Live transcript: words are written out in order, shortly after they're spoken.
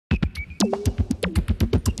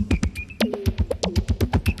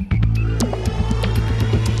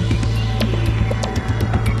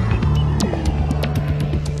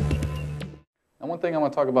thing I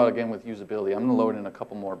want to talk about again with usability, I'm going to load in a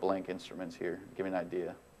couple more blank instruments here, give you an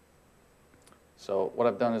idea. So what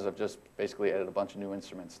I've done is I've just basically added a bunch of new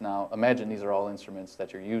instruments. Now imagine these are all instruments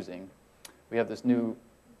that you're using. We have this new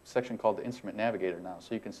section called the Instrument Navigator now,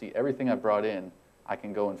 so you can see everything I brought in, I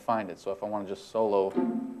can go and find it. So if I want to just solo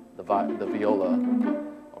the viola,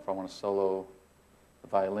 or if I want to solo the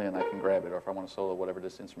violin, I can grab it, or if I want to solo whatever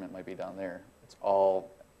this instrument might be down there. It's all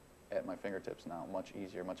at my fingertips now, much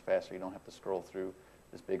easier, much faster. You don't have to scroll through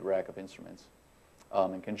this big rack of instruments.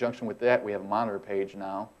 In conjunction with that, we have a monitor page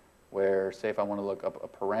now where, say if I want to look up a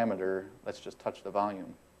parameter, let's just touch the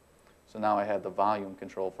volume. So now I have the volume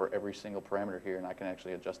control for every single parameter here, and I can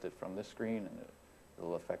actually adjust it from this screen, and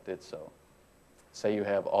it'll affect it. So say you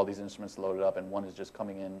have all these instruments loaded up, and one is just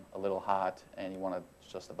coming in a little hot, and you want to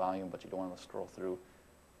adjust the volume, but you don't want to scroll through.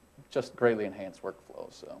 Just greatly enhanced workflow.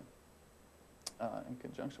 So in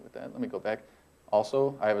conjunction with that, let me go back.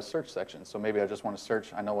 Also, I have a search section, so maybe I just want to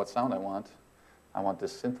search. I know what sound I want. I want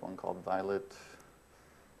this synth one called Violet.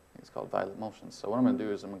 I think it's called Violet Motions. So what I'm going to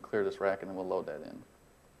do is I'm going to clear this rack, and then we'll load that in.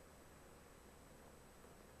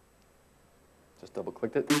 Just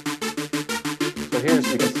double-clicked it. So here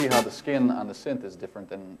you can see how the skin on the synth is different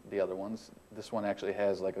than the other ones. This one actually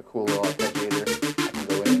has like a cool little arpeggiator. I can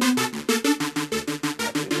go in and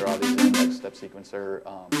actually draw these in like step sequencer.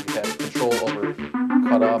 You have control over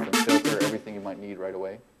cutoff and filter, everything you might need right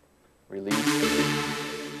away. Release,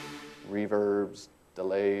 reverbs,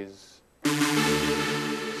 delays.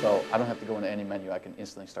 So I don't have to go into any menu. I can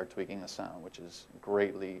instantly start tweaking the sound, which is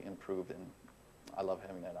greatly improved, and I love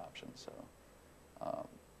having that option. So.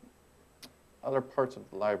 Other parts of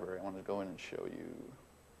the library I want to go in and show you.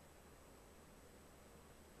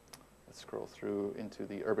 Let's scroll through into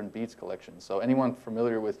the Urban Beats collection. So anyone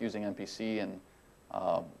familiar with using MPC and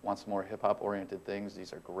wants more hip-hop oriented things,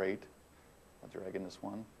 these are great. I'll drag in this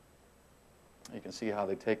one. You can see how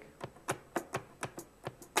they take.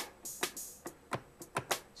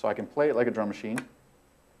 So I can play it like a drum machine,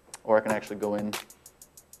 or I can actually go in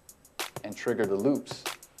and trigger the loops.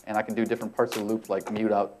 And I can do different parts of the loop, like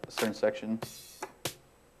mute out a certain section,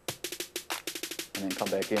 and then come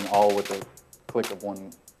back in, all with the click of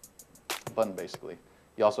one button, basically.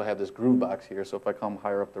 You also have this groove box here, so if I come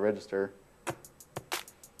higher up the register,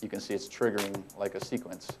 you can see it's triggering like a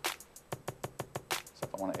sequence. So if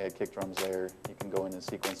I want to add kick drums there, you can go in and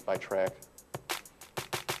sequence by track.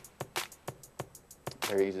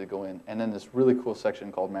 Very easy to go in. And then this really cool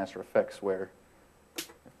section called Master Effects, where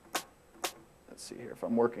let's see here, if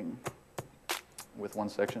I'm working with one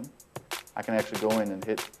section, I can actually go in and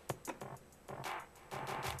hit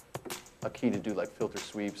a key to do like filter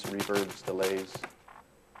sweeps, reverbs, delays.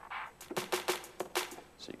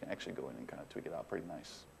 So you can actually go in and kind of tweak it out pretty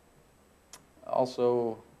nice.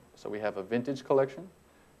 Also, so we have a vintage collection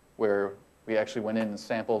where we actually went in and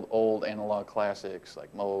sampled old analog classics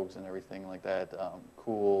like Moogs and everything like that.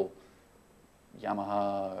 Cool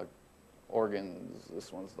Yamaha organs.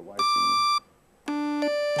 This one's the YC.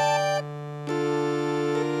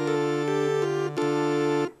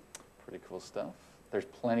 Pretty cool stuff. There's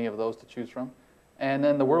plenty of those to choose from. And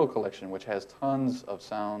then the World Collection, which has tons of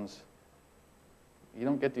sounds. You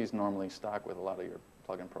don't get these normally stock with a lot of your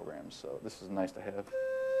plugin programs, so this is nice to have.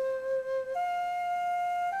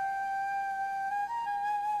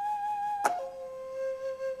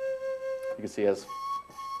 You can see as,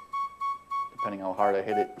 depending how hard I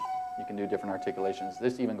hit it, you can do different articulations.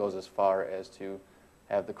 This even goes as far as to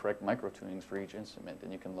have the correct micro tunings for each instrument,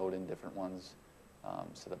 and you can load in different ones,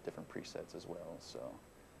 set up different presets as well. So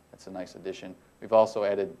that's a nice addition. We've also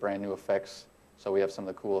added brand new effects. So we have some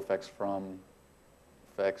of the cool effects from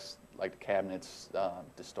effects like the cabinets,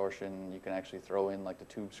 distortion. You can actually throw in like the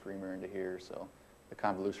tube screamer into here. So the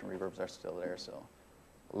convolution reverbs are still there. So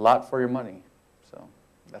a lot for your money. So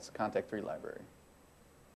that's the KONTAKT 3 library.